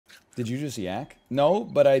Did you just yak? No,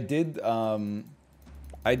 but I did.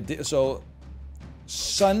 I did. So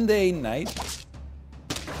Sunday night,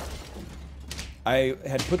 I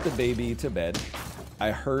had put the baby to bed. I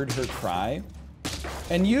heard her cry,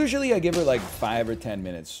 and usually I give her like 5 or 10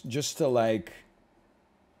 minutes just to like.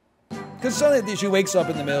 Because suddenly she wakes up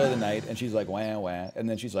in the middle of the night and she's like, wah, wah. And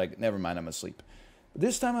then she's like, never mind, I'm asleep. But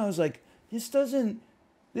this time I was like,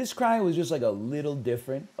 this cry was just like a little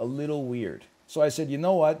different, a little weird. So I said, you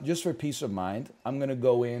know what? Just for peace of mind, I'm going to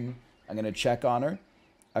go in. I'm going to check on her.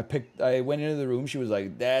 I went into the room. She was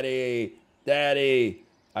like, Daddy, Daddy.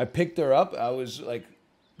 I picked her up. I was like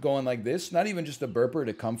going like this, not even just a burper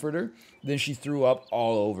to comfort her. Then she threw up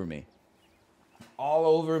all over me. All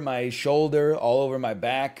over my shoulder, all over my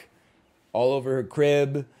back. All over her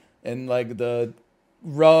crib, and like the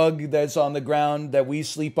rug that's on the ground that we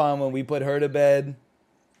sleep on when we put her to bed.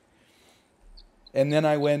 And then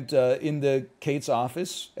I went into Kate's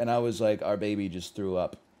office, and I was like, our baby just threw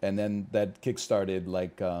up. And then that kick-started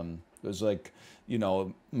like, it was like, you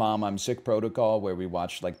know, Mom, I'm Sick protocol, where we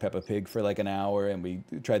watched like Peppa Pig for like an hour, and we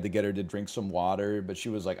tried to get her to drink some water, but she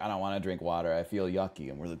was like, I don't want to drink water, I feel yucky.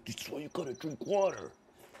 And we're like, that's why you gotta drink water.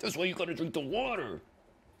 That's why you gotta drink the water.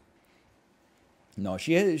 No,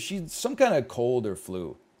 she's some kind of cold or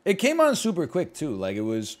flu. It came on super quick too. Like it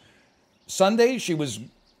was Sunday, she was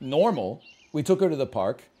normal. We took her to the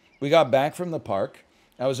park. We got back from the park.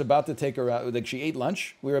 I was about to take her out. Like she ate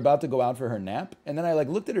lunch. We were about to go out for her nap. And then I like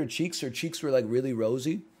looked at her cheeks. Her cheeks were like really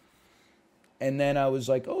rosy. And then I was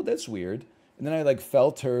like, oh, that's weird. And then I like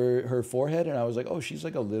felt her forehead, and I was like, oh, she's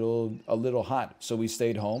like a little hot. So we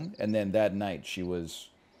stayed home. And then that night she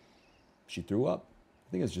threw up.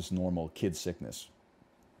 I think it's just normal kid sickness.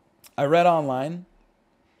 I read online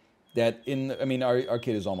that our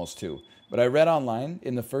kid is almost 2, but I read online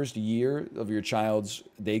in the first year of your child's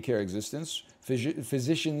daycare existence,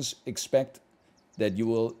 physicians expect that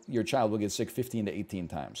your child will get sick 15 to 18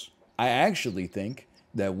 times. I actually think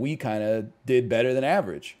that we kind of did better than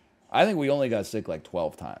average. I think we only got sick like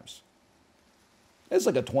 12 times. It's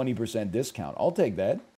like a 20% discount. I'll take that.